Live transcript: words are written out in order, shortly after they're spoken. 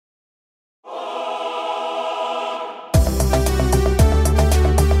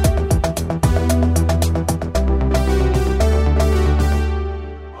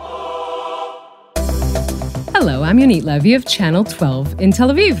Yonit Levy of Channel 12 in Tel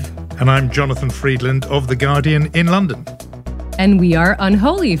Aviv. And I'm Jonathan Friedland of The Guardian in London. And we are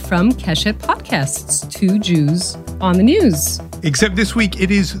Unholy from Keshet Podcasts, 2 Jews on the news. Except this week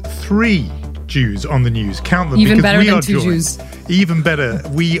it is 3 Jews on the news. Count them. Even better than 2 Jews. Even better.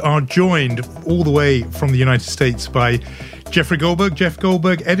 We are joined all the way from the United States by Jeffrey Goldberg. Jeff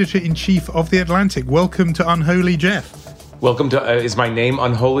Goldberg, Editor-in-Chief of The Atlantic. Welcome to Unholy, Jeff. Welcome to, is my name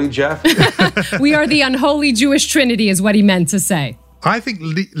Unholy, Jeff? We are the unholy Jewish Trinity is what he meant to say. I think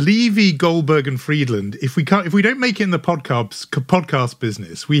Levy, Goldberg and Friedland, if we don't make it in the podcast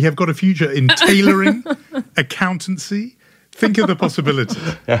business, we have got a future in tailoring, accountancy. Think of the possibilities.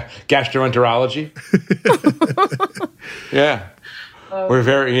 Yeah. Gastroenterology. Yeah.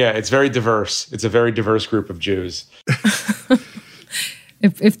 It's very diverse. It's a very diverse group of Jews.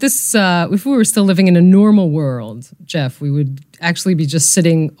 If we were still living in a normal world, Jeff, we would actually be just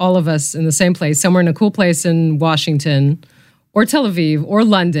sitting, all of us, in the same place, somewhere in a cool place in Washington or Tel Aviv or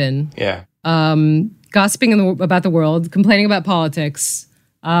London. Yeah. Gossiping about the world, complaining about politics,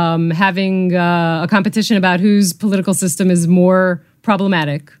 having a competition about whose political system is more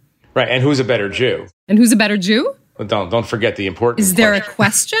problematic. Right, and who's a better Jew? And who's a better Jew? Well, don't forget the important Is there question. A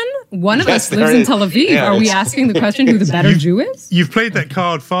question? One of Yes, us lives in Tel Aviv. Yeah, Are we asking the question who the better Jew is? You've played that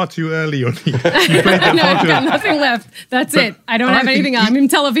card far too early on. I've got nothing left. That's it. I don't have anything. I'm in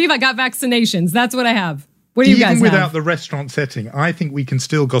Tel Aviv. I got vaccinations. That's what I have. What do you guys have? Even without the restaurant setting, I think we can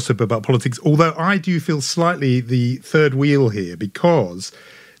still gossip about politics, although I do feel slightly the third wheel here because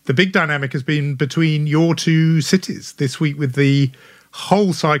the big dynamic has been between your two cities this week with the whole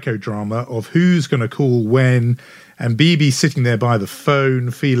psychodrama of who's going to call when, and Bibi sitting there by the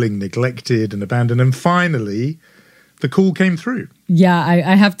phone feeling neglected and abandoned. And finally, the call came through. Yeah,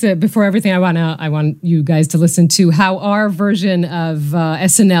 I have to, before everything, I want you guys to listen to how our version of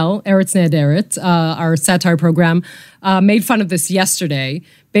SNL, Eretz Nehederet, our satire program, made fun of this yesterday.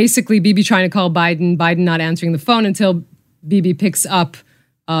 Basically, Bibi trying to call Biden not answering the phone until Bibi picks up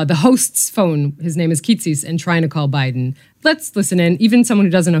the host's phone. His name is Kitsis, and trying to call Biden. Let's listen in. Even someone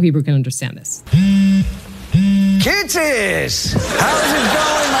who doesn't know Hebrew can understand this. Kitsis! How's it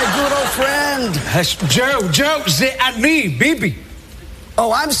going, my good old friend? Joe, זה אני, Bibi.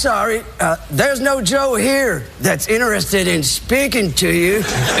 Oh, I'm sorry. There's no Joe here that's interested in speaking to you.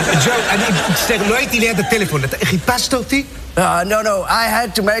 Joe, לא הייתי ליד הטלפון. אתה חיפשת אותי? No. I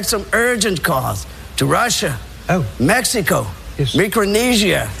had to make some urgent calls to Russia, Mexico, Yes.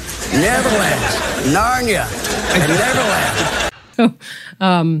 Micronesia, Netherlands, Narnia, and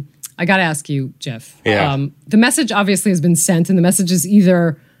Neverland. I got to ask you, Jeff. Yeah. The message obviously has been sent, and the message is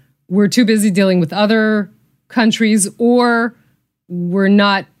either we're too busy dealing with other countries or we're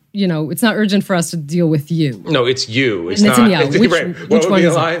not, it's not urgent for us to deal with you. No, it's you. It's not. Netanyahu. Which one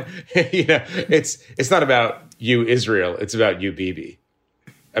is it? It's not about you, Israel. It's about you, Bibi.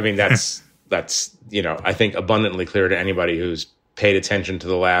 I mean, that's I think abundantly clear to anybody who's paid attention to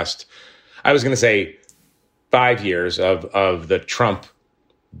the last, I was going to say 5 years of the Trump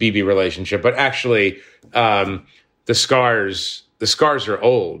Bibi relationship, but actually the scars are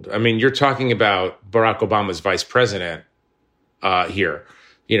old. I mean, you're talking about Barack Obama's vice president here,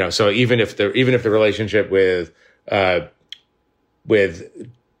 so even if the relationship with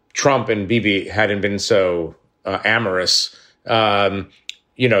Trump and Bibi hadn't been so amorous,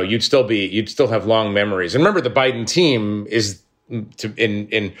 you'd still have long memories. And remember, the Biden team is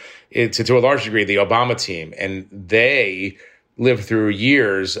to a large degree the Obama team, and they lived through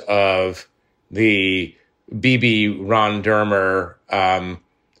years of the Bibi, Ron Dermer,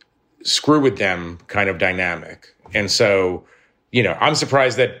 screw with them kind of dynamic. And so, I'm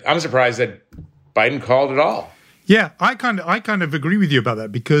surprised that Biden called it all. Yeah, I kind of agree with you about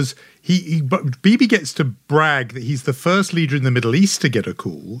that because but Bibi gets to brag that he's the first leader in the Middle East to get a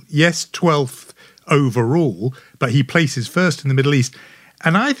call. Yes, 12th overall, but he places first in the Middle East.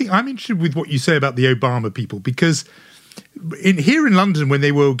 And I think I'm interested with what you say about the Obama people because here in London, when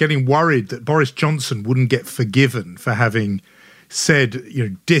they were getting worried that Boris Johnson wouldn't get forgiven for having said,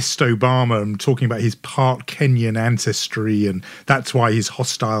 dissed Obama and talking about his part Kenyan ancestry and that's why he's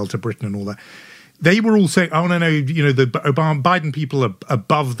hostile to Britain and all that. They were all saying, oh, no, the Biden people are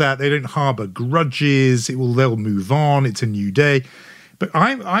above that. They don't harbor grudges. They'll move on. It's a new day. But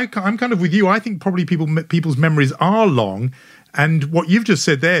I'm kind of with you. I think probably people's memories are long. And what you've just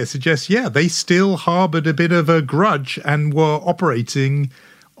said there suggests, they still harbored a bit of a grudge and were operating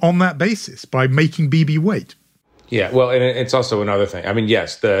on that basis by making Bibi wait. Yeah, well, and it's also another thing. I mean,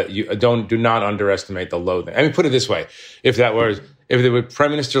 yes, do not underestimate the loathing. I mean, put it this way: if there were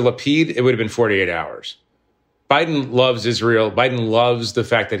Prime Minister Lapid, it would have been 48 hours. Biden loves Israel. Biden loves the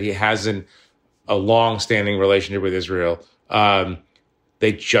fact that he hasn't a long-standing relationship with Israel.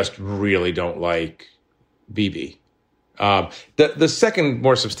 They just really don't like Bibi. The second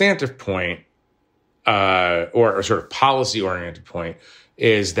more substantive point, or sort of policy-oriented point,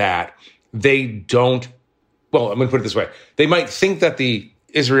 is that they don't. Well, I'm going to put it this way: they might think that the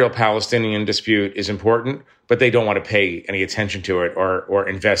Israel-Palestinian dispute is important, but they don't want to pay any attention to it or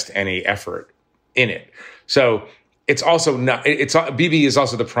invest any effort in it. So it's also not. Bibi is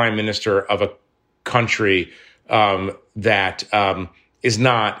also the prime minister of a country that is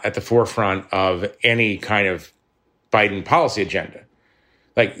not at the forefront of any kind of Biden policy agenda.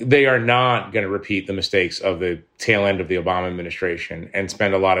 Like, they are not going to repeat the mistakes of the tail end of the Obama administration and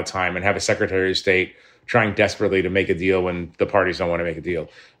spend a lot of time and have a Secretary of State trying desperately to make a deal when the parties don't want to make a deal.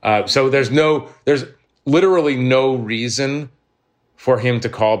 So there's literally no reason for him to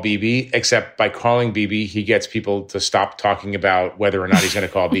call Bibi, except by calling Bibi, he gets people to stop talking about whether or not he's going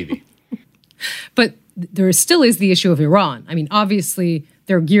to call Bibi. But there still is the issue of Iran. I mean, obviously,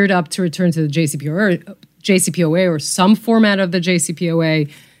 they're geared up to return to the JCPOA or some format of the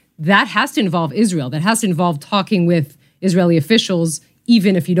JCPOA. That has to involve Israel. That has to involve talking with Israeli officials,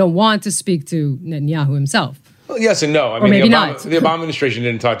 even if you don't want to speak to Netanyahu himself. Well, yes and no. I mean, maybe the not. The Obama administration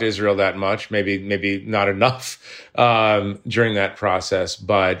didn't talk to Israel that much, maybe not enough during that process.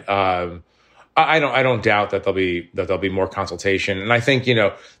 But I don't doubt that there'll be more consultation. And I think,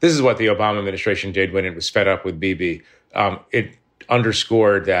 this is what the Obama administration did when it was fed up with Bibi. It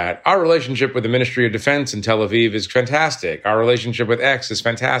underscored that our relationship with the Ministry of Defense in Tel Aviv is fantastic. Our relationship with X is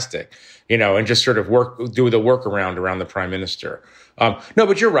fantastic, and just sort of do the workaround around the prime minister. No,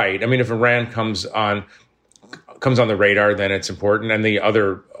 but you're right. I mean, if Iran comes on the radar, then it's important. And the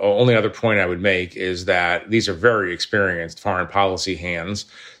only other point I would make is that these are very experienced foreign policy hands,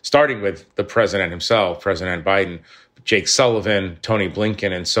 starting with the president himself, President Biden, Jake Sullivan, Tony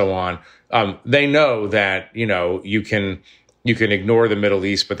Blinken, and so on. They know that, you can ignore the Middle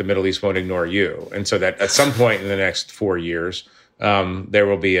East, but the Middle East won't ignore you. And so that at some point in the next 4 years, there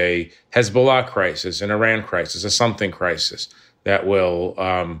will be a Hezbollah crisis, an Iran crisis, a something crisis that will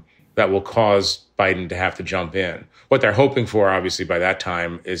cause Biden to have to jump in. What they're hoping for, obviously, by that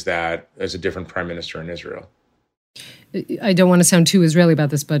time is that there's a different prime minister in Israel. I don't want to sound too Israeli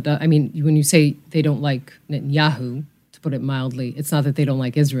about this, but when you say they don't like Netanyahu, to put it mildly, it's not that they don't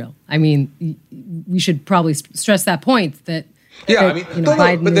like Israel. I mean, we should probably stress that point that. Yeah,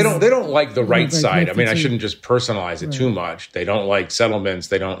 Biden but they don't like the right side. I mean, I shouldn't just personalize it right. too much. They don't like settlements.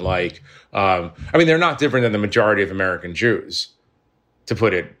 They don't like. They're not different than the majority of American Jews, to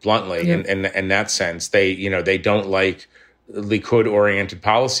put it bluntly. Yeah. In that sense, they don't like Likud-oriented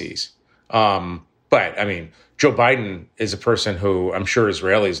policies. But I mean, Joe Biden is a person who, I'm sure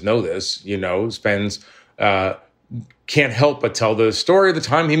Israelis know this. Spends. Can't help but tell the story of the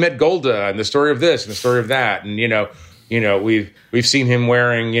time he met Golda and the story of this and the story of that. And, we've seen him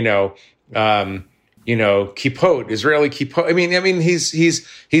wearing, kippot, Israeli kippot. I mean,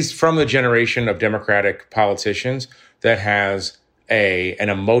 he's from the generation of Democratic politicians that has an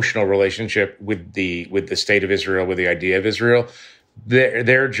emotional relationship with the state of Israel, with the idea of Israel.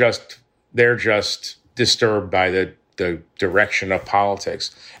 They're just disturbed by the direction of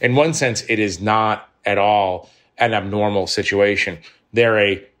politics. In one sense, it is not at all an abnormal situation. They're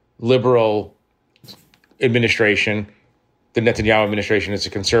a liberal administration. The Netanyahu administration is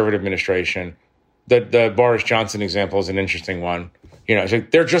a conservative administration. The Boris Johnson example is an interesting one. So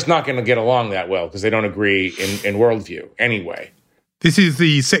they're just not going to get along that well because they don't agree in worldview anyway. This is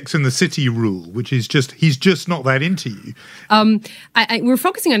the Sex and the City rule, which is he's just not that into you. We're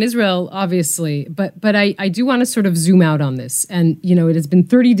focusing on Israel, obviously, but I do want to sort of zoom out on this. And, it has been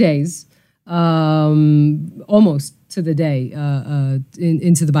 30 days, almost to the day,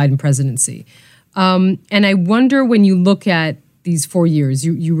 into the Biden presidency. And I wonder, when you look at these 4 years,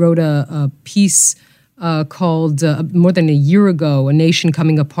 you wrote a piece called more than a year ago, A Nation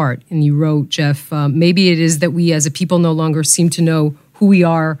Coming Apart. And you wrote, Jeff, maybe it is that we as a people no longer seem to know who we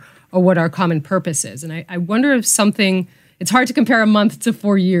are or what our common purpose is. And I wonder if it's hard to compare a month to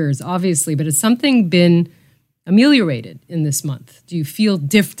 4 years, obviously, but has something been ameliorated in this month? Do you feel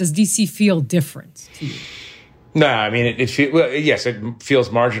does DC feel different to you? No, I mean, yes, it feels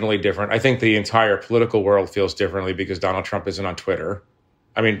marginally different. I think the entire political world feels differently because Donald Trump isn't on Twitter.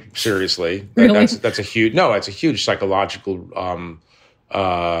 I mean, seriously, really? That's a huge psychological,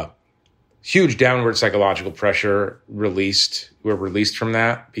 huge downward psychological pressure released. We're released from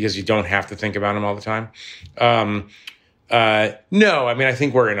that because you don't have to think about him all the time. No, I mean, I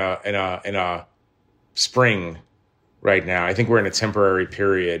think we're in a spring right now. I think we're in a temporary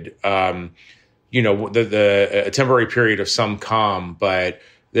period. A temporary period of some calm, but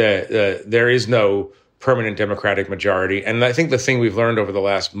there is no permanent Democratic majority. And I think the thing we've learned over the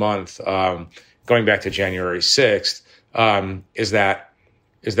last month, going back to January 6th, is that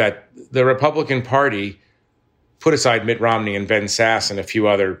the Republican Party, put aside Mitt Romney and Ben Sasse and a few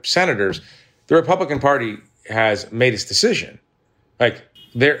other senators, the Republican Party has made its decision. Like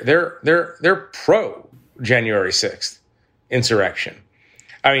they're pro January 6th insurrection.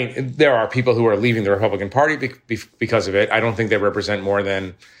 I mean, there are people who are leaving the Republican Party because of it. I don't think they represent more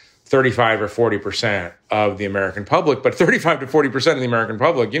than 35 or 40% of the American public, but 35 to 40% of the American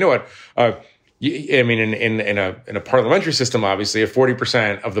public, you know what? I mean, in a parliamentary system, obviously,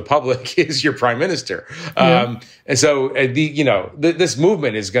 40% of the public is your prime minister, and so this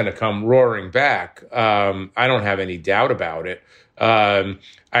movement is going to come roaring back. I don't have any doubt about it. I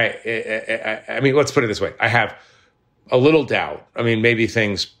mean, let's put it this way: I have a little doubt. I mean, maybe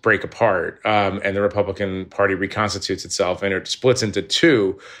things break apart, and the Republican Party reconstitutes itself, and it splits into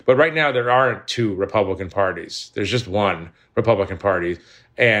two. But right now, there aren't two Republican parties. There's just one Republican Party,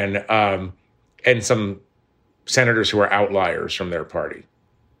 and some senators who are outliers from their party.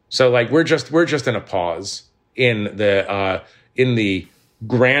 So like we're just in a pause in the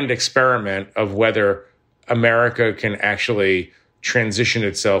grand experiment of whether America can actually transition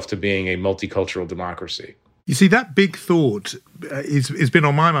itself to being a multicultural democracy. You see, that big thought has been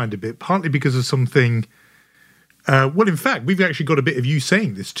on my mind a bit, partly because of something. Well, in fact, we've actually got a bit of you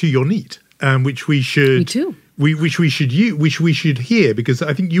saying this to Yonit, which we should. Me too. Which we should hear, because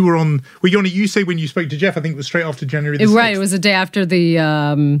I think you were on. Well, Yoni, you say when you spoke to Jeff, I think it was straight after January the 6th. Right, it was the day after the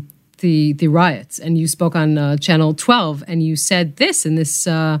riots, and you spoke on Channel 12, and you said this, and this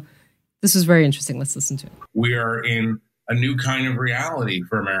was very interesting. Let's listen to it. We are in a new kind of reality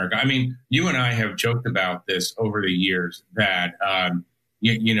for America. I mean, you and I have joked about this over the years that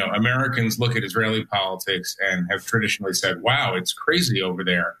Americans look at Israeli politics and have traditionally said, "Wow, it's crazy over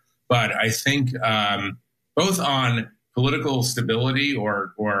there." But I think both on political stability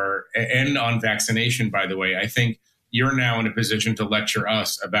and on vaccination, by the way, I think you're now in a position to lecture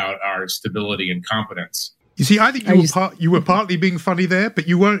us about our stability and competence. You see, I think you were partly being funny there, but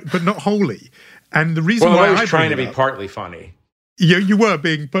you weren't, but not wholly. And the reason why I was trying to be partly funny. You were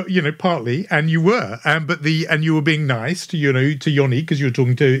being, but partly, and you were, and you were being nice to Yoni because you were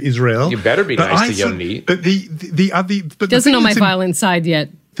talking to Israel. You better be nice to Yoni. But but doesn't know my violent side yet.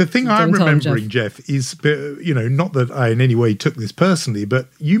 The thing I'm remembering, Jeff, is, not that I in any way took this personally, but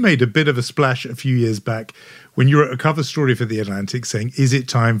you made a bit of a splash a few years back when you wrote a cover story for The Atlantic saying, "Is it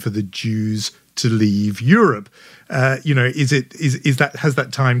time for the Jews to leave Europe?" Has that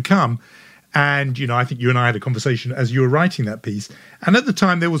time come? And, I think you and I had a conversation as you were writing that piece. And at the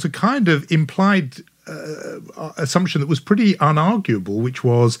time, there was a kind of implied assumption that was pretty unarguable, which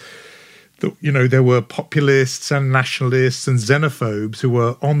was that, there were populists and nationalists and xenophobes who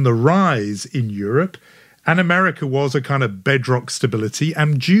were on the rise in Europe. And America was a kind of bedrock stability.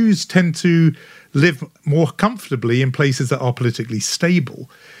 And Jews tend to live more comfortably in places that are politically stable.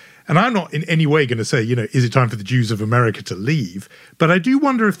 And I'm not in any way going to say, is it time for the Jews of America to leave? But I do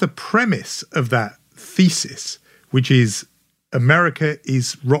wonder if the premise of that thesis, which is America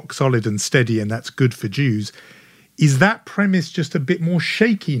is rock solid and steady and that's good for Jews, is that premise just a bit more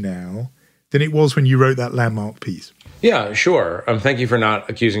shaky now than it was when you wrote that landmark piece? Yeah, sure. Thank you for not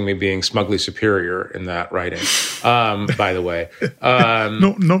accusing me of being smugly superior in that writing, by the way.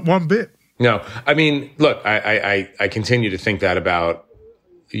 Not one bit. No. I mean, look, I continue to think that about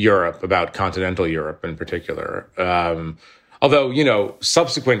Europe, about continental Europe in particular. Although,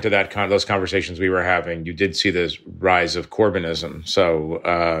 subsequent to those conversations we were having, you did see this rise of Corbynism. So,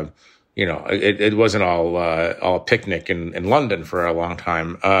 it wasn't all picnic in London for a long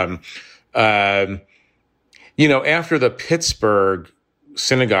time. After the Pittsburgh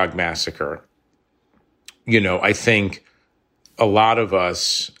synagogue massacre, I think a lot of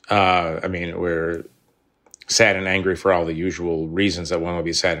us, we're sad and angry for all the usual reasons that one would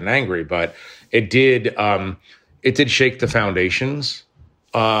be sad and angry, but it did shake the foundations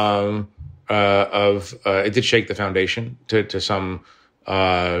it did shake the foundation to some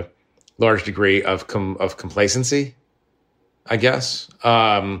large degree of complacency, I guess.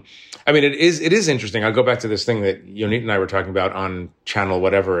 It is interesting. I'll go back to this thing that Yonit and I were talking about on channel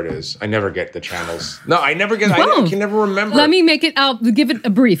whatever it is. I never get the channels. No, I never get. I can never remember. Let me make it. I'll give it a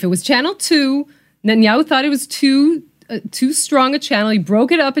brief. It was channel 2. Netanyahu thought it was too strong a channel. He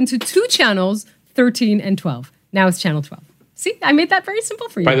broke it up into 2 channels, 13 and 12. Now it's channel 12. See, I made that very simple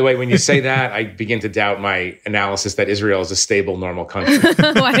for you. By the way, when you say that, I begin to doubt my analysis that Israel is a stable, normal country. I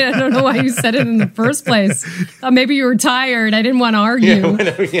don't know why you said it in the first place. Maybe you were tired. I didn't want to argue.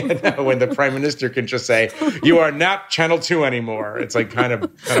 When the prime minister can just say, "You are not Channel 2 anymore," it's like kind of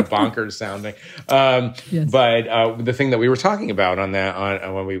bonkers sounding. Yes. But the thing that we were talking about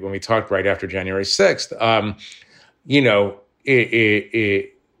when we talked right after January 6th,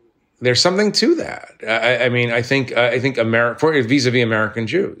 there's something to that. I think vis-a-vis American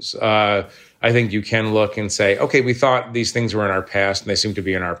Jews, I think you can look and say, okay, we thought these things were in our past and they seem to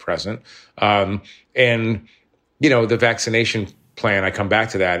be in our present. The vaccination plan, I come back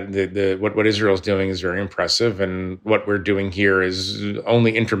to that. What Israel's doing is very impressive, and what we're doing here is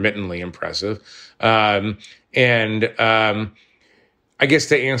only intermittently impressive. I guess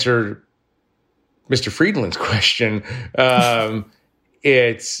to answer Mr. Friedland's question,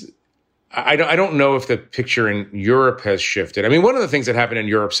 I don't know if the picture in Europe has shifted. I mean, one of the things that happened in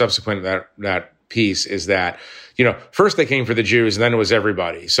Europe subsequent to that peace is that, first they came for the Jews and then it was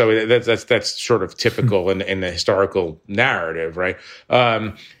everybody. So that's sort of typical in the historical narrative, right?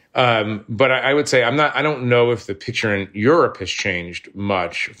 But I would say I don't know if the picture in Europe has changed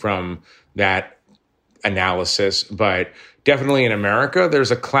much from that analysis, but definitely in America,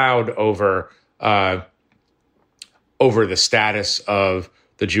 there's a cloud over the status of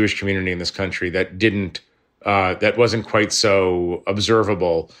the Jewish community in this country that wasn't quite so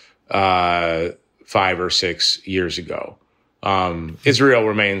observable 5 or 6 years ago. Israel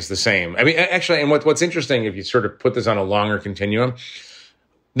remains the same. I mean, actually, and what's interesting, if you sort of put this on a longer continuum,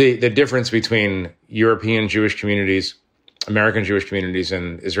 the difference between European Jewish communities, American Jewish communities,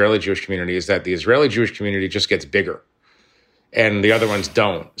 and Israeli Jewish community is that the Israeli Jewish community just gets bigger, and the other ones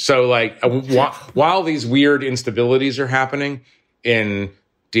don't. So, while these weird instabilities are happening in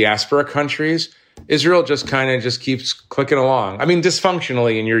diaspora countries, Israel just keeps clicking along. I mean,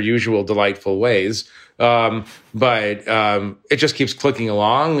 dysfunctionally in your usual delightful ways, but it just keeps clicking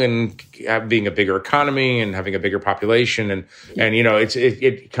along and being a bigger economy and having a bigger population, and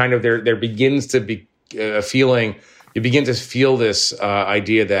it kind of there begins to be a feeling. You begin to feel this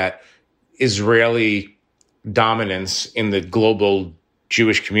idea that Israeli dominance in the global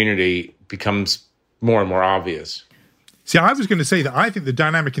Jewish community becomes more and more obvious. See, I was going to say that I think the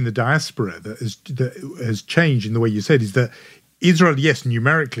dynamic in the diaspora that has changed in the way you said is that Israel, yes,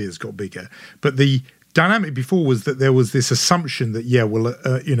 numerically has got bigger, but the dynamic before was that there was this assumption that,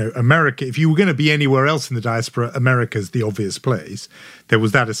 America, if you were going to be anywhere else in the diaspora, America's the obvious place. There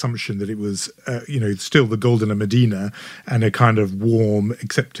was that assumption that it was, still the Golden Medina and a kind of warm,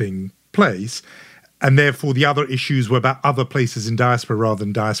 accepting place. And therefore, the other issues were about other places in diaspora rather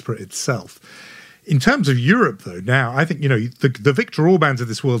than diaspora itself. In terms of Europe, though, now, I think, the Viktor Orbáns of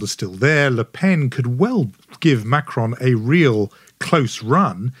this world are still there. Le Pen could well give Macron a real close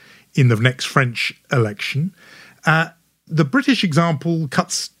run in the next French election. The British example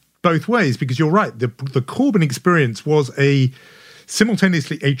cuts both ways, because you're right. The Corbyn experience was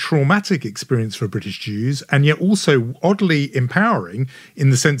simultaneously a traumatic experience for British Jews, and yet also oddly empowering in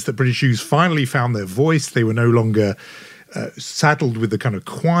the sense that British Jews finally found their voice. They were no longer saddled with the kind of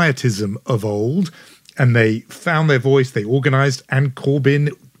quietism of old, and they found their voice, they organised, and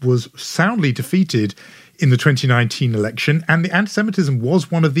Corbyn was soundly defeated in the 2019 election, and the anti-Semitism was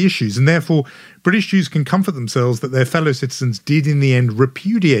one of the issues, and therefore British Jews can comfort themselves that their fellow citizens did in the end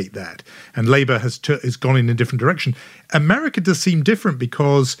repudiate that, and Labour has gone in a different direction. America does seem different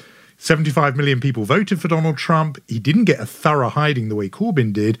because 75 million people voted for Donald Trump. He didn't get a thorough hiding the way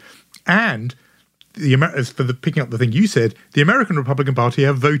Corbyn did, and picking up the thing you said, the American Republican Party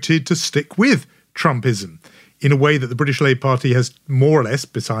have voted to stick with Trumpism in a way that the British Labour Party has more or less,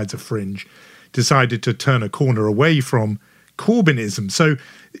 besides a fringe, decided to turn a corner away from Corbynism. So,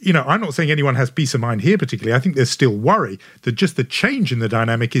 I'm not saying anyone has peace of mind here particularly. I think there's still worry that just the change in the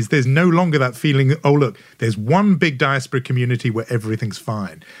dynamic is there's no longer that feeling that, oh, look, there's one big diaspora community where everything's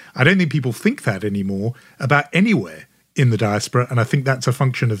fine. I don't think people think that anymore about anywhere in the diaspora, and I think that's a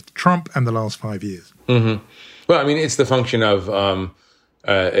function of Trump and the last 5 years. Mm-hmm. Well, I mean, it's the function of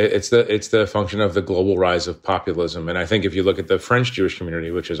it's the function of the global rise of populism, and I think if you look at the French Jewish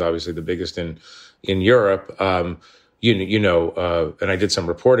community, which is obviously the biggest in Europe, and I did some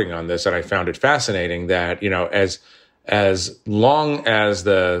reporting on this, and I found it fascinating that as long as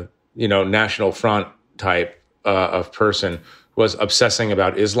the National Front type of person was obsessing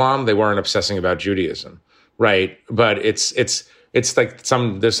about Islam, they weren't obsessing about Judaism. Right, but it's like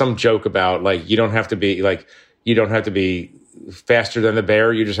there's some joke about like you don't have to be faster than the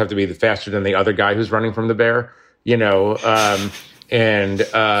bear, you just have to be faster than the other guy who's running from the bear, and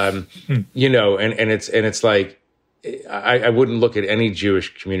it's like I wouldn't look at any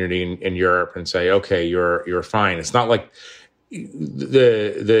Jewish community in Europe and say, okay, you're fine. It's not like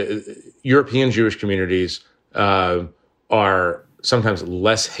the European Jewish communities are sometimes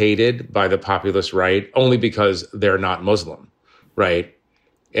less hated by the populist right only because they're not Muslim, right?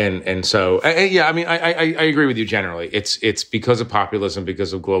 And so, yeah, I mean, I agree with you generally. It's because of populism,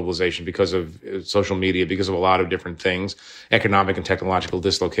 because of globalization, because of social media, because of a lot of different things, economic and technological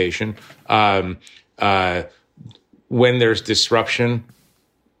dislocation. When there's disruption,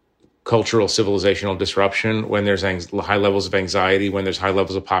 cultural, civilizational disruption, when there's high levels of anxiety, when there's high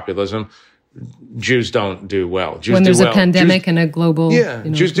levels of populism, Jews don't do well. Jews when there's do well. a pandemic and a global,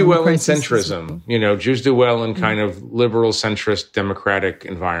 Jews do well in centrism. Jews do well in kind of liberal, centrist, democratic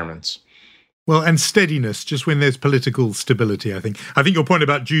environments. Well, and steadiness, just when there's political stability, I think. I think your point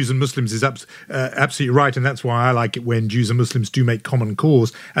about Jews and Muslims is absolutely right, and that's why I like it when Jews and Muslims do make common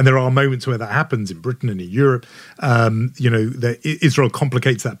cause, and there are moments where that happens in Britain and in Europe. Israel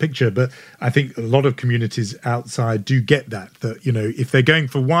complicates that picture, but I think a lot of communities outside do get that if they're going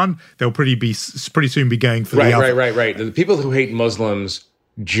for one, they'll pretty soon be going for the other. Right. The people who hate Muslims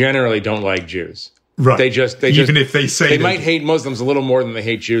generally don't like Jews. Right. They just even if they say they might hate Muslims a little more than they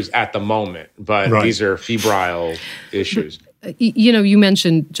hate Jews at the moment, but these are febrile issues. You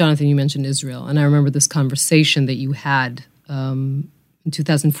mentioned, Jonathan, Israel, and I remember this conversation that you had in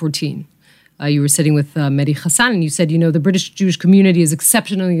 2014. You were sitting with Mehdi Hassan, and you said, the British Jewish community is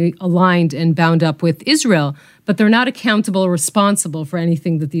exceptionally aligned and bound up with Israel, but they're not accountable or responsible for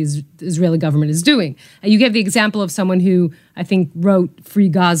anything that the Israeli government is doing. And you gave the example of someone who, I think, wrote "Free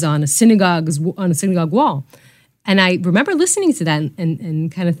Gaza" on a synagogue wall. And I remember listening to that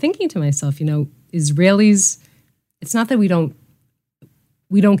and kind of thinking to myself, Israelis, it's not that we don't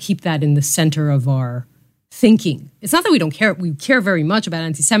keep that in the center of our thinking. It's not that we don't care. We care very much about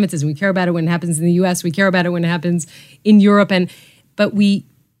anti-Semitism. We care about it when it happens in the U.S. We care about it when it happens in Europe. But we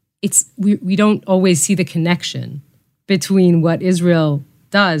don't always see the connection between what Israel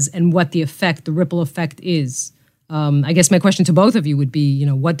does and what the ripple effect is. I guess my question to both of you would be,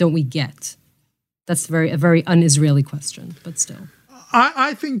 what don't we get? That's a very un-Israeli question, but still.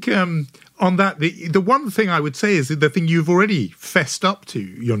 I think on that, the one thing I would say is the thing you've already fessed up to,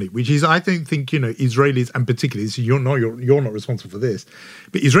 Yoni, which is I don't think Israelis, and particularly so you're not responsible for this,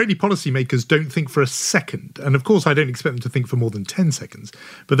 but Israeli policymakers don't think for a second, and of course I don't expect them to think for more than 10 seconds,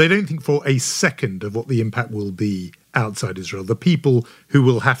 but they don't think for a second of what the impact will be outside Israel. The people who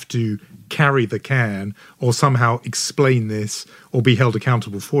will have to carry the can or somehow explain this or be held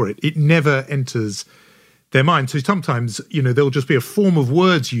accountable for it. It never enters their mind. So sometimes, there'll just be a form of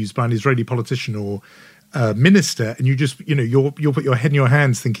words used by an Israeli politician or minister, and you just, you'll put your head in your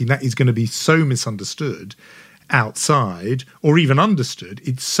hands thinking that is going to be so misunderstood outside or even understood.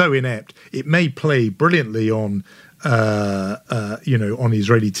 It's so inept. It may play brilliantly on, on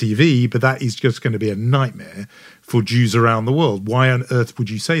Israeli TV, but that is just going to be a nightmare for Jews around the world. Why on earth would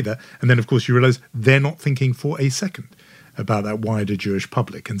you say that? And then, of course, you realize they're not thinking for a second about that wider Jewish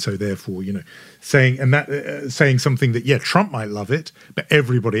public. And so therefore, saying something that, Trump might love it, but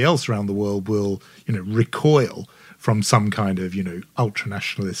everybody else around the world will, recoil from some kind of,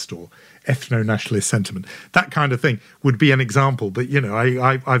 ultra-nationalist or ethno-nationalist sentiment. That kind of thing would be an example. But,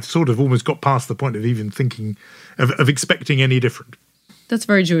 I've sort of almost got past the point of even thinking of expecting any different. That's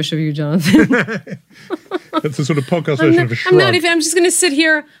very Jewish of you, Jonathan. That's a sort of podcast version of a shrug. I'm just going to sit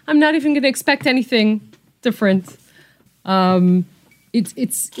here. I'm not even going to expect anything different.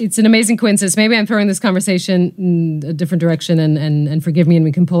 It's an amazing coincidence. Maybe I'm throwing this conversation in a different direction, and forgive me, and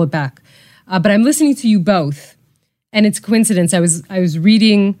we can pull it back. But I'm listening to you both, and it's coincidence. I was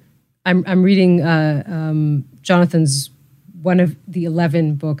reading. I'm reading Jonathan's one of the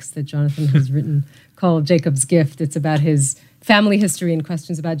 11 books that Jonathan has written called Jacob's Gift. It's about his family history and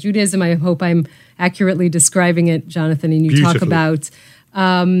questions about Judaism. I hope I'm accurately describing it, Jonathan. And you talk about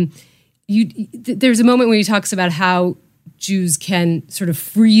there's a moment where he talks about how Jews can sort of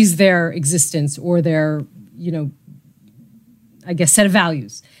freeze their existence or their, set of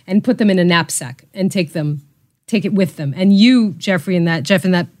values and put them in a knapsack and take it with them. And you, Jeff, in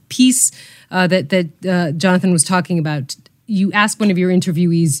that piece that Jonathan was talking about, you asked one of your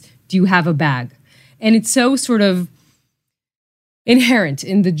interviewees, do you have a bag? And it's so sort of inherent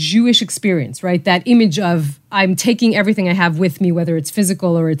in the Jewish experience, right? That image of I'm taking everything I have with me, whether it's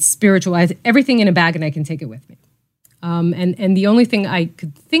physical or it's spiritual, everything in a bag and I can take it with me. And the only thing I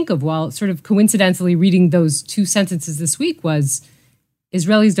could think of while sort of coincidentally reading those two sentences this week was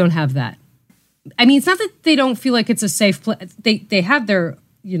Israelis don't have that. I mean, it's not that they don't feel like it's a safe place. They have their,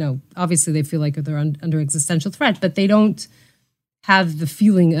 obviously they feel like they're under existential threat, but they don't have the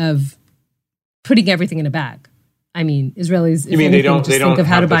feeling of putting everything in a bag. I mean, Israelis. You mean they don't think of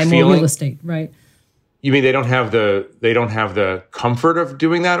how to buy more real estate, right? You mean they don't have the comfort of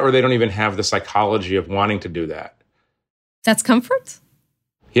doing that, or they don't even have the psychology of wanting to do that? That's comfort?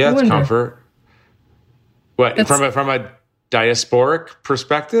 Yeah, it's comfort. What, from a diasporic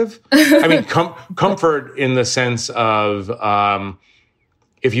perspective? I mean, comfort in the sense of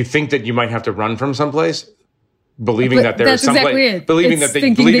if you think that you might have to run from someplace, believing that there's some place, believing that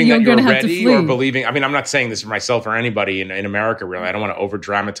you're ready, or believing. I mean, I'm not saying this for myself or anybody in America. Really, I don't want to over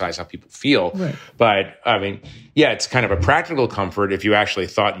dramatize how people feel. Right. But I mean, yeah, it's kind of a practical comfort if you actually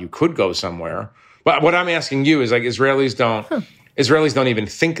thought you could go somewhere. But what I'm asking you is, like, Israelis don't even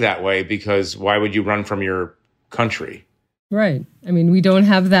think that way, because why would you run from your country? Right. I mean, we don't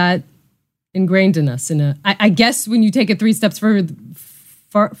have that ingrained in us. I guess when you take it 3 steps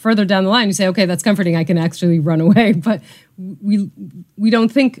further down the line, you say, okay, that's comforting, I can actually run away. But we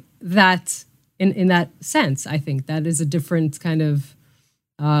don't think that in that sense. I think that is a different kind of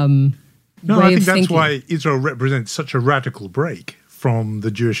No, I think that's thinking. why Israel represents such a radical break from the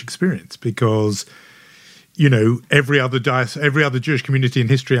Jewish experience, because, you know, every other Jewish community in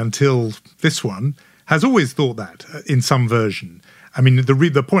history until this one has always thought that in some version. I mean,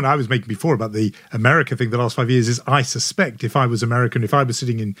 the point I was making before about the America thing the last 5 years is, I suspect if I was American, if I was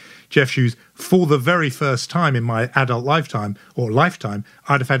sitting in Jeff's shoes for the very first time in my adult lifetime,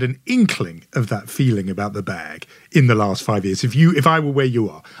 I'd have had an inkling of that feeling about the bag in the last 5 years. If I were where you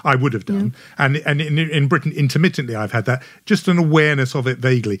are, I would have done. Yeah. And in Britain, intermittently, I've had that, just an awareness of it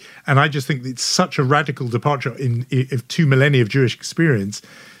vaguely. And I just think it's such a radical departure of 2 millennia of Jewish experience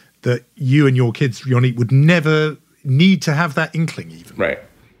that you and your kids, Yonit, would never need to have that inkling even. Right.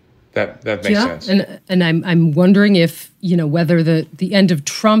 That makes sense. And I'm wondering if, you know, whether the end of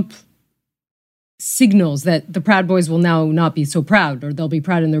Trump signals that the Proud Boys will now not be so proud, or they'll be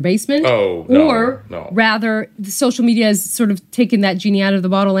proud in their basement. Oh, no. Rather, the social media has sort of taken that genie out of the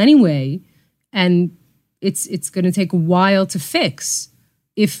bottle anyway, and it's going to take a while to fix.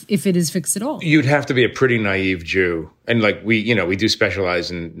 If it is fixed at all. You'd have to be a pretty naive Jew. And like we do specialize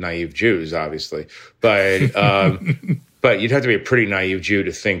in naive Jews, obviously. But but you'd have to be a pretty naive Jew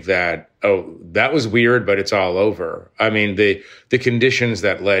to think that, oh, that was weird, but it's all over. I mean, the conditions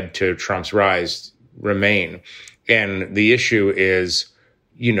that led to Trump's rise remain. And the issue is,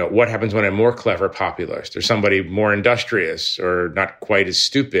 you know, what happens when a more clever populist or somebody more industrious or not quite as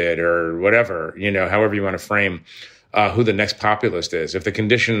stupid or whatever, you know, however you want to frame who the next populist is. If the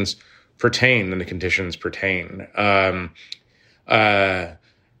conditions pertain, then the conditions pertain. By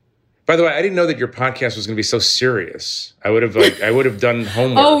the way, I didn't know that your podcast was going to be so serious. I would have done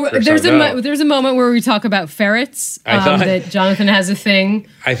homework. There's a moment where we talk about ferrets. That Jonathan has a thing.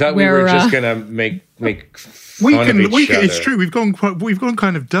 I thought we were just going to make fun of each other. It's true. We've gone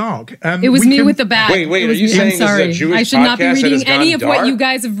kind of dark. It was me with the bag. Wait. Are you saying this is a Jewish podcast? I should not be reading any of what you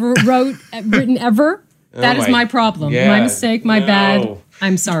guys have written ever. That is my problem. My mistake, my bad.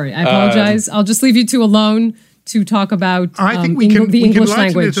 I'm sorry. I apologize. I'll just leave you two alone to talk about I think the English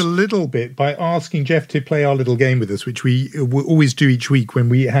language. It a little bit by asking Jeff to play our little game with us, which we always do each week when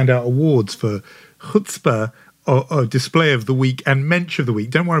we hand out awards for chutzpah, or display of the week and mensch of the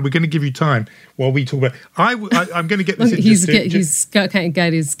week. Don't worry, we're going to give you time while we talk about. I'm going to get this. He's got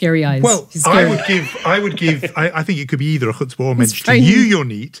his scary eyes. Well, I would give. I think it could be either a chutzpah or mensch to you,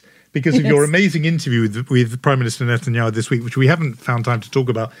 Yonit, because of your amazing interview with Prime Minister Netanyahu this week, which we haven't found time to talk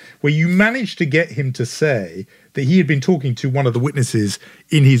about, where you managed to get him to say that he had been talking to one of the witnesses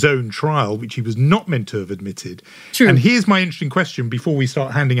in his own trial, which he was not meant to have admitted. True. And here's my interesting question before we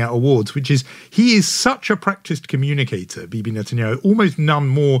start handing out awards, which is, he is such a practiced communicator, Bibi Netanyahu, almost none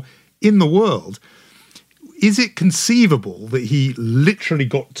more in the world. Is it conceivable that he literally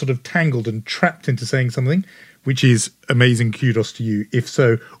got sort of tangled and trapped into saying something, which is amazing, kudos to you, if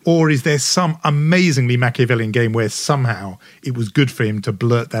so? Or is there some amazingly Machiavellian game where somehow it was good for him to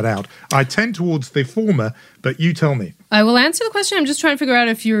blurt that out? I tend towards the former, but you tell me. I will answer the question. I'm just trying to figure out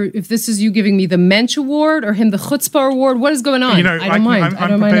if this is you giving me the Mensch Award or him the Chutzpah Award. What is going on? You know, I don't mind.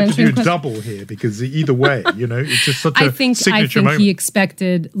 I'm prepared to do a double here, because either way, you know, it's just such a signature moment. He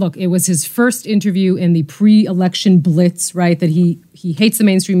expected, look, it was his first interview in the pre-election blitz, right? That he hates the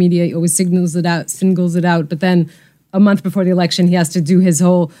mainstream media. He always singles it out. But then a month before the election, he has to do his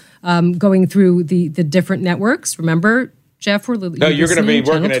whole going through the different networks. Remember, Jeff, you're going to be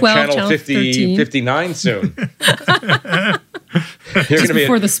working at 12, Channel 59 soon. You're going to be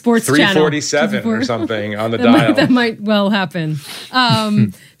for the sports 347 or something on the dial. That might well happen.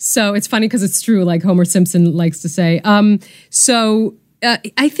 So it's funny because it's true, like Homer Simpson likes to say. So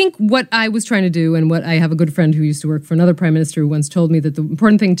I think what I was trying to do, and what I have a good friend who used to work for another prime minister who once told me that the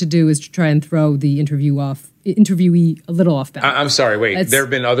important thing to do is to try and throw the interviewee a little off balance. I'm sorry, wait, there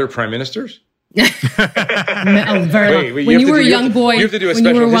have been other prime ministers? Wait, when you were a young boy, you have to do a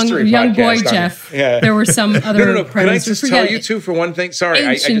special history young boy, podcast Jeff. There were some other prime ministers. Can I just tell you too for one thing? Sorry,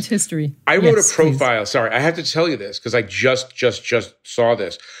 ancient history. I wrote a profile. Please. Sorry, I have to tell you this because I just saw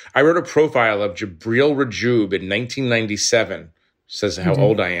this. I wrote a profile of Jibril Rajoub in 1997. Says how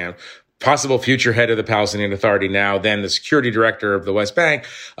old I am. Possible future head of the Palestinian Authority now, then the security director of the West Bank.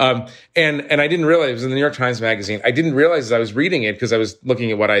 And I didn't realize, it was in the New York Times Magazine. I didn't realize as I was reading it because I was looking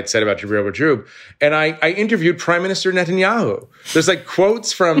at what I had said about Jibril Rajoub. And I interviewed Prime Minister Netanyahu. There's like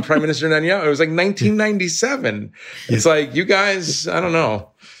quotes from Prime Minister Netanyahu. It was like 1997. It's like, you guys, I don't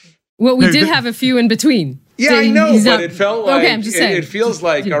know. Well, we did have a few in between. Yeah, I know, but it felt like, okay, I'm just saying. It feels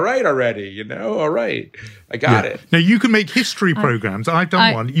like, all right already, all right. I got it. Now, you can make history programs. I've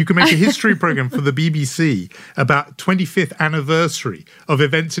done one. You can make a history program for the BBC about 25th anniversary of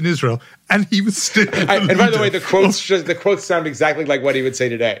events in Israel, and he was still. And by the way, the quotes sound exactly like what he would say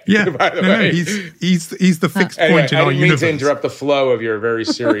today. Yeah, by the way, he's the fixed point in our universe. I didn't mean to interrupt the flow of your very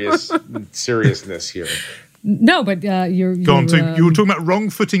seriousness here. No, but you're go on. So you were talking about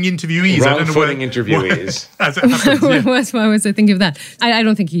wrong-footing interviewees. Wrong-footing interviewees. Why was I thinking of that? I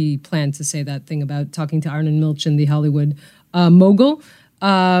don't think he planned to say that thing about talking to Arnon Milchan, the Hollywood mogul.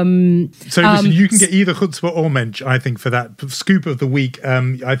 So listen, you can get either chutzpah or mensch, I think, for that scoop of the week.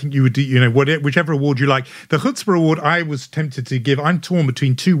 I think you would do, whichever award you like. The chutzpah award I was tempted to give. I'm torn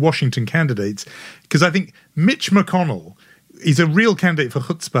between two Washington candidates because I think Mitch McConnell is a real candidate for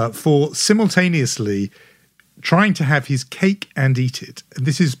chutzpah for simultaneously trying to have his cake and eat it. And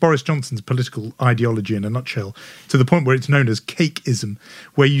this is Boris Johnson's political ideology in a nutshell, to the point where it's known as cakeism,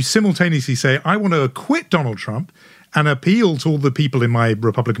 where you simultaneously say, I want to acquit Donald Trump and appeal to all the people in my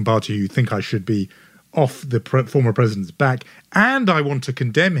Republican Party who think I should be off the former president's back, and I want to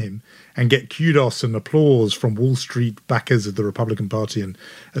condemn him and get kudos and applause from Wall Street backers of the Republican Party and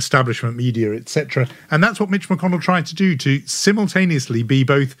establishment media, etc. And that's what Mitch McConnell tried to do, to simultaneously be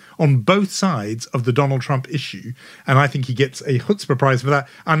both on both sides of the Donald Trump issue. And I think he gets a chutzpah prize for that,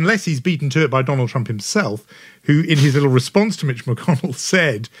 unless he's beaten to it by Donald Trump himself, who in his little response to Mitch McConnell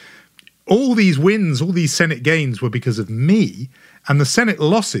said, all these wins, all these Senate gains were because of me, and the Senate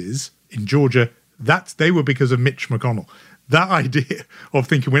losses in Georgia, they were because of Mitch McConnell. That idea of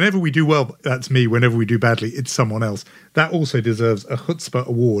thinking whenever we do well, that's me. Whenever we do badly, it's someone else. That also deserves a chutzpah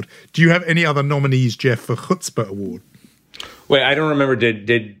award. Do you have any other nominees, Jeff, for chutzpah award? Wait, I don't remember.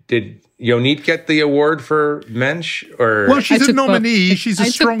 Did Yonit get the award for mensch? Or well, she's a nominee. Both. She's a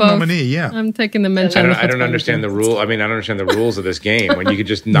strong nominee. Yeah, I'm taking the mensch. I don't understand the rule. I mean, I don't understand the rules of this game. When you could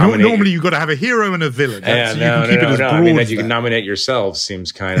just nominate. Normally, you've got to have a hero and a villain. No. I mean, that you can nominate yourself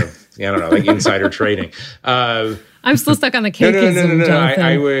seems kind of, I don't know, like insider trading. I'm still stuck on the cakeism. No.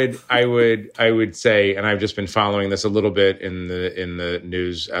 I would say, and I've just been following this a little bit in the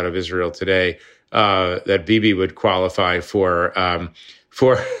news out of Israel today, that Bibi would qualify for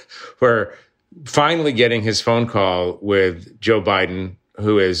finally getting his phone call with Joe Biden,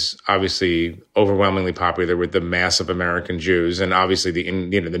 who is obviously overwhelmingly popular with the mass of American Jews, and obviously the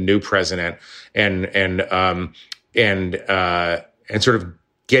new president, and sort of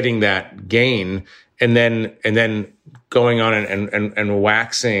getting that gain, and then going on and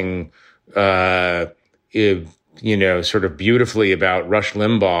waxing, sort of beautifully about Rush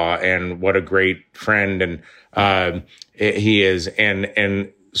Limbaugh and what a great friend and he is,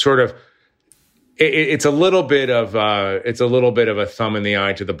 and sort of. It's a little bit of a thumb in the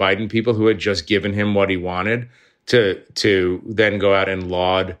eye to the Biden people who had just given him what he wanted to then go out and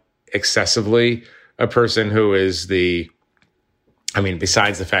laud excessively a person who is besides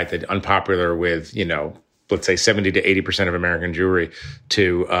the fact that unpopular with, let's say 70 to 80% of American Jewry,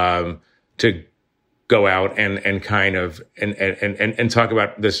 to go out and kind of and talk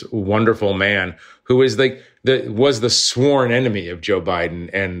about this wonderful man who is was the sworn enemy of Joe Biden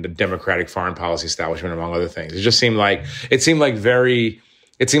and the Democratic foreign policy establishment, among other things. It seemed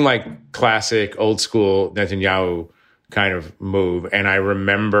like classic old school Netanyahu kind of move. And I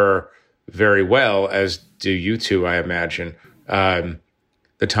remember very well, as do you two, I imagine, the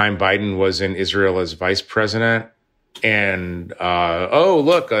time Biden was in Israel as vice president, and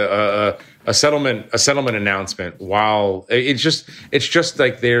a settlement announcement. While it's just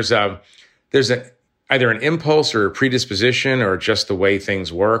like there's either an impulse or a predisposition or just the way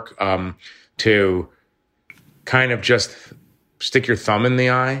things work to kind of just stick your thumb in the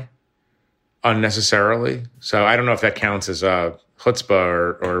eye unnecessarily. So I don't know if that counts as a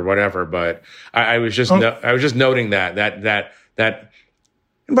chutzpah or whatever, but I was just noting that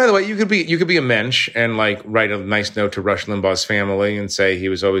And by the way, you could be a mensch and like write a nice note to Rush Limbaugh's family and say he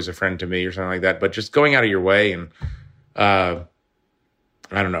was always a friend to me or something like that. But just going out of your way and I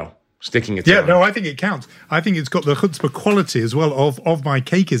don't know, sticking it to him. No, I think it counts. I think it's got the chutzpah quality as well of my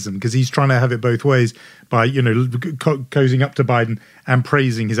cakeism, because he's trying to have it both ways by, cozying up to Biden and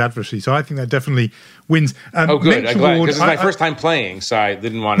praising his adversary. So I think that definitely wins. Oh, good. I'm glad, because it's my first time playing, so I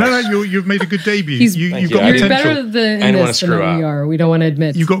didn't want to. No, you've made a good debut. You've got You're potential. better than this than we are. We don't want to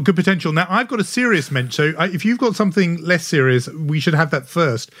admit. You've got good potential. Now, I've got a serious mensch, so if you've got something less serious, we should have that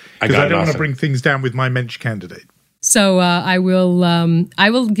first, because I don't want to bring things down with my mensch candidate. So I will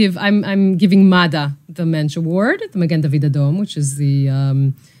give. I'm giving MADA the Mensch Award, the Magen David Adom, which is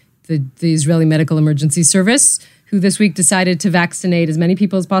the Israeli Medical Emergency Service, who this week decided to vaccinate as many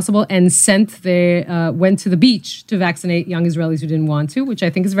people as possible and went to the beach to vaccinate young Israelis who didn't want to, which I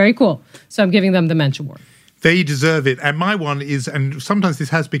think is very cool. So I'm giving them the Mensch Award. They deserve it. And my one is, and sometimes this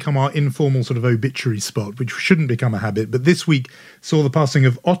has become our informal sort of obituary spot, which shouldn't become a habit, but this week saw the passing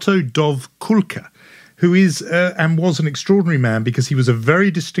of Otto Dov Kulka, who is and was an extraordinary man because he was a very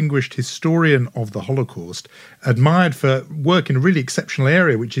distinguished historian of the Holocaust, admired for work in a really exceptional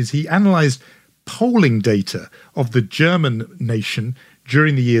area, which is he analysed polling data of the German nation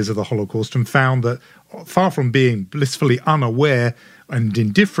during the years of the Holocaust and found that far from being blissfully unaware and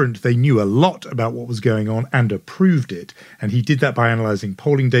indifferent, they knew a lot about what was going on and approved it. And he did that by analysing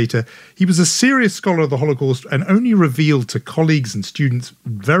polling data. He was a serious scholar of the Holocaust and only revealed to colleagues and students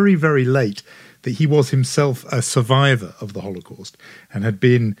very, very late that he was himself a survivor of the Holocaust and had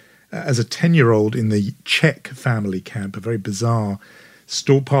been, as a 10-year-old, in the Czech family camp, a very bizarre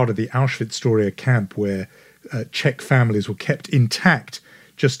part of the Auschwitz-Storia camp where Czech families were kept intact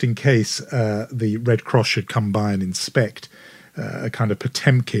just in case the Red Cross should come by and inspect a kind of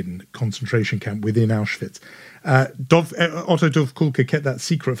Potemkin concentration camp within Auschwitz. Otto Dov Kulka kept that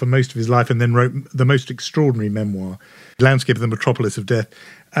secret for most of his life and then wrote the most extraordinary memoir, Landscape of the Metropolis of Death.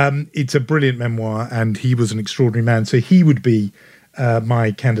 It's a brilliant memoir, and he was an extraordinary man. So he would be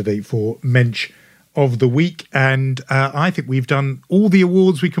my candidate for Mensch of the Week. And I think we've done all the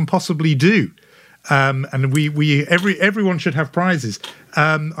awards we can possibly do. And everyone should have prizes.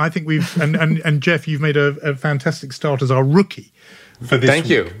 I think we've and Jeff, you've made a fantastic start as our rookie for this. Thank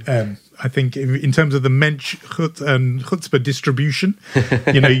you. I think in terms of the Mensch and chutzpah distribution,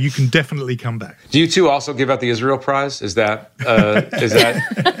 you can definitely come back. Do you two also give out the Israel Prize? Is that?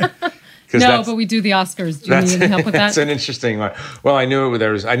 No, but we do the Oscars. Do you need any help with that? That's an interesting one. Well, I knew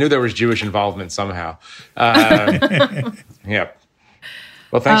there was Jewish involvement somehow. Yeah.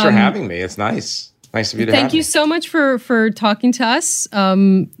 Well, thanks for having me. It's nice. Nice of you to have me. Thank you so much for talking to us. I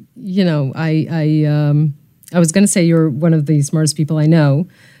was going to say you're one of the smartest people I know,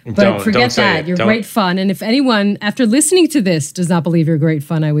 but forget that. You're great fun. And if anyone, after listening to this, does not believe you're great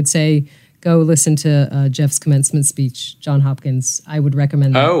fun, I would say go listen to Jeff's commencement speech, John Hopkins. I would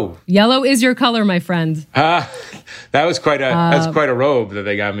recommend that. Oh. Yellow is your color, my friend. That was quite a robe that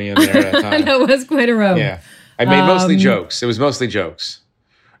they got me in there at that time. That was quite a robe. Yeah. I made mostly jokes. It was mostly jokes.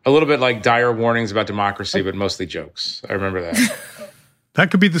 A little bit like dire warnings about democracy, but mostly jokes. I remember that.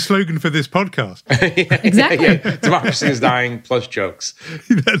 That could be the slogan for this podcast. Exactly. Yeah. Democracy is dying plus jokes.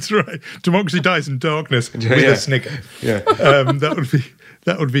 That's right. Democracy dies in darkness with a snicker. Yeah.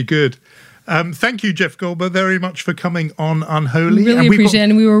 That would be good. Thank you, Jeff Goldberg, very much for coming on Unholy. Really appreciate it.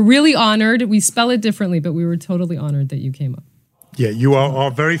 And we were really honored. We spell it differently, but we were totally honored that you came up. Yeah, you are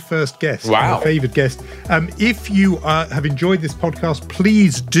our very first guest. Wow. Our favoured guest. If you have enjoyed this podcast,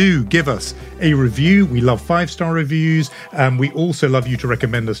 please do give us a review. We love 5-star reviews. We also love you to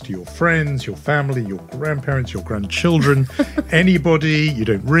recommend us to your friends, your family, your grandparents, your grandchildren, anybody. You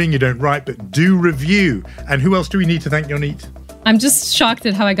don't ring, you don't write, but do review. And who else do we need to thank, Yonit? I'm just shocked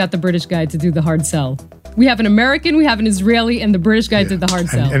at how I got the British guy to do the hard sell. We have an American, we have an Israeli, and the British guy did the hard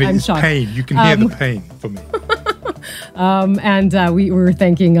sell. And I'm it's shocked. Pain. You can hear the pain for me. And we were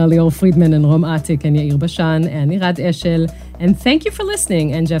thanking Lior Friedman and Rom Atik and Yair Bashan and Irad Eshel. And thank you for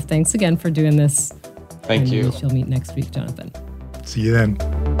listening. And Jeff, thanks again for doing this. Thank you. We shall meet next week, Jonathan. See you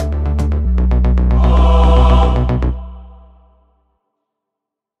then.